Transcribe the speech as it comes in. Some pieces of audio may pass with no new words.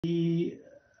The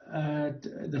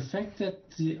fact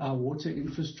that our water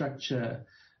infrastructure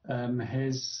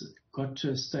has got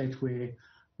to a state where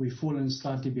we've fallen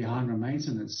slightly behind on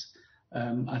maintenance,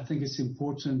 I think it's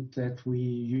important that we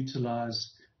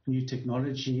utilize new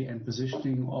technology and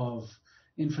positioning of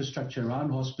infrastructure around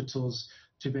hospitals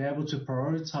to be able to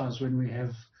prioritize when we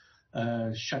have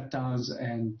shutdowns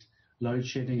and load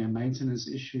shedding and maintenance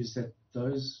issues, that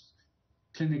those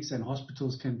clinics and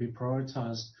hospitals can be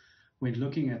prioritized when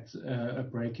looking at a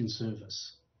break in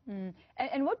service.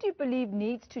 And what do you believe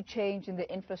needs to change in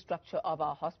the infrastructure of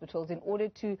our hospitals in order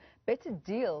to better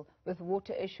deal with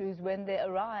water issues when they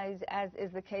arise, as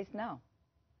is the case now?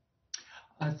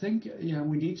 I think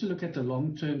we need to look at the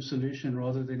long-term solution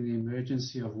rather than the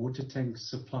emergency of water tank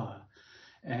supply.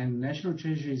 And National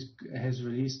Treasury has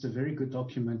released a very good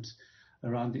document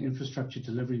around the infrastructure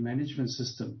delivery management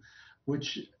system,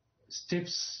 which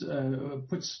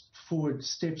puts forward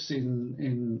steps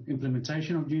in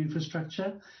implementation of new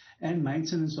infrastructure and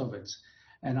maintenance of it.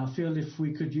 And I feel if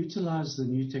we could utilize the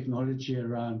new technology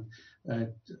around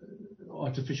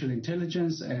artificial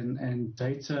intelligence and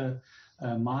data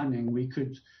mining, we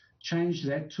could change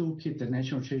that toolkit that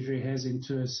National Treasury has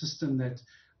into a system that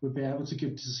would be able to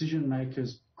give decision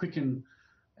makers quick and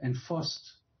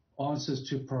fast answers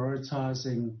to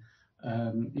prioritizing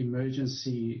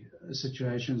emergency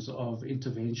situations of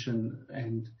intervention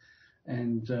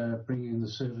and bringing the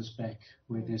service back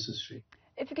where necessary.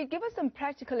 If you could give us some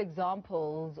practical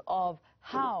examples of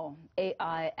how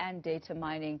AI and data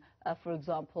mining, for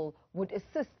example, would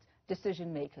assist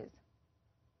decision makers.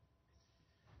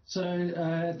 So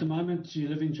at the moment you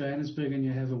live in Johannesburg and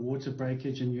you have a water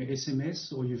breakage and you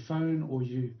SMS or you phone or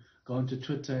you go onto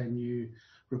Twitter and you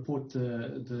report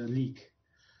the leak.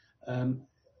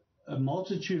 A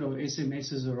multitude of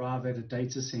SMSs arrive at a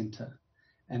data center,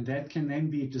 and that can then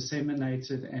be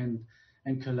disseminated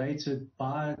and collated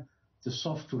by the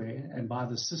software and by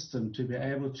the system to be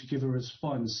able to give a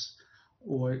response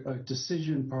or a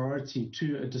decision priority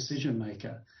to a decision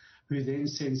maker, who then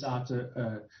sends out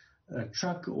a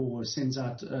truck or sends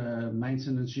out a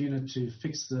maintenance unit to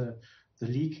fix the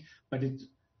leak, but it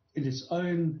in its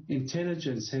own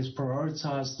intelligence has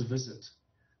prioritized the visit.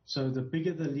 So the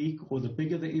bigger the leak or the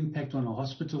bigger the impact on a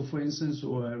hospital, for instance,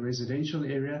 or a residential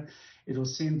area, it will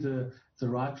send the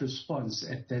right response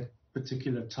at that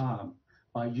particular time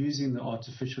by using the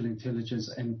artificial intelligence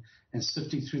and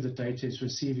sifting through the data it's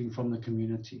receiving from the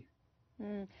community.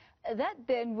 That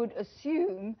then would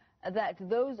assume that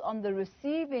those on the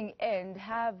receiving end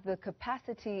have the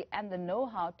capacity and the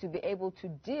know-how to be able to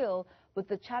deal with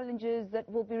the challenges that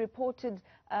will be reported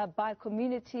by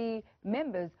community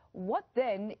members. What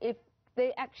then if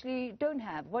they actually don't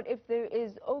have? What if there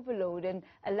is overload and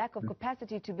a lack of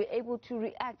capacity to be able to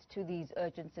react to these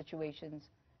urgent situations?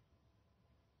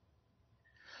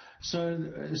 So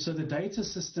the data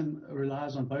system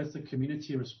relies on both the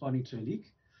community responding to a leak,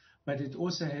 but it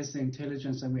also has the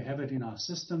intelligence, and we have it in our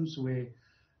systems where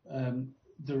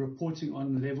the reporting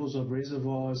on levels of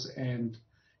reservoirs and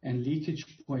leakage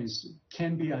points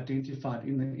can be identified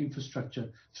in the infrastructure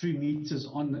through meters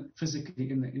physically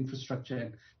in the infrastructure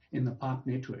and in the pipe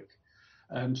network.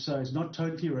 So it's not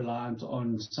totally reliant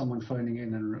on someone phoning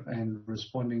in and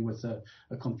responding with a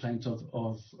complaint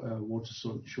of water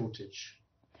shortage.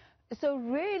 So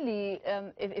really,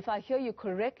 if I hear you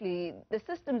correctly, the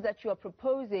systems that you are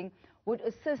proposing would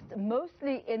assist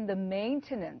mostly in the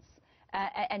maintenance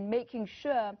and making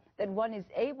sure that one is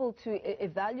able to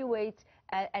evaluate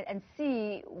and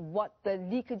see what the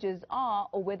leakages are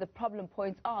or where the problem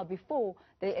points are before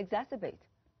they exacerbate.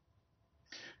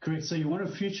 Correct. So you want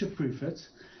to future-proof it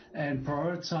and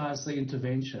prioritize the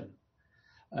intervention.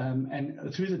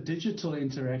 And through the digital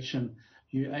interaction,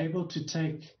 you're able to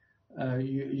take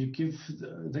you give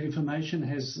the information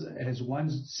has one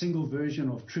single version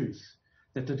of truth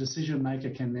that the decision maker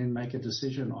can then make a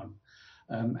decision on,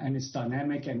 and it's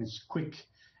dynamic and it's quick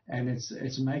and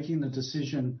it's making the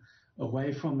decision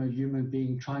away from a human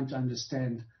being trying to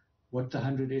understand what the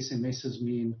 100 SMSs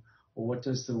mean or what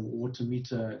does the water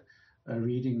meter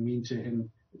reading mean to him.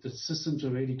 The system's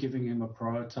already giving him a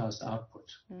prioritized output.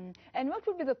 And what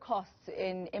would be the costs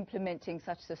in implementing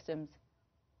such systems?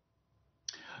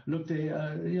 Look,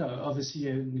 obviously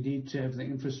you need to have the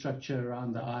infrastructure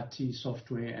around the IT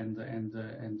software and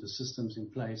the systems in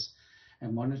place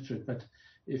and monitor it. But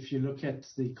if you look at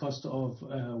the cost of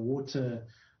water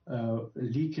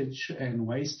leakage and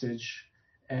wastage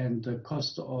and the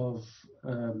cost of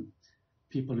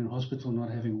people in hospital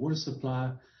not having water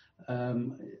supply,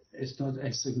 it's not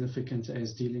as significant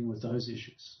as dealing with those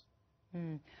issues.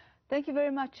 Thank you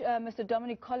very much, Mr.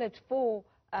 Dominic Collett, for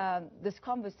this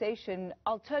conversation,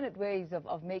 alternate ways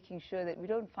of making sure that we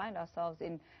don't find ourselves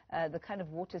in the kind of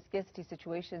water scarcity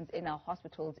situations in our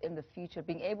hospitals in the future,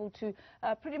 being able to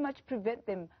pretty much prevent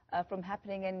them from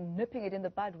happening and nipping it in the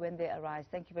bud when they arise.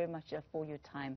 Thank you very much for your time.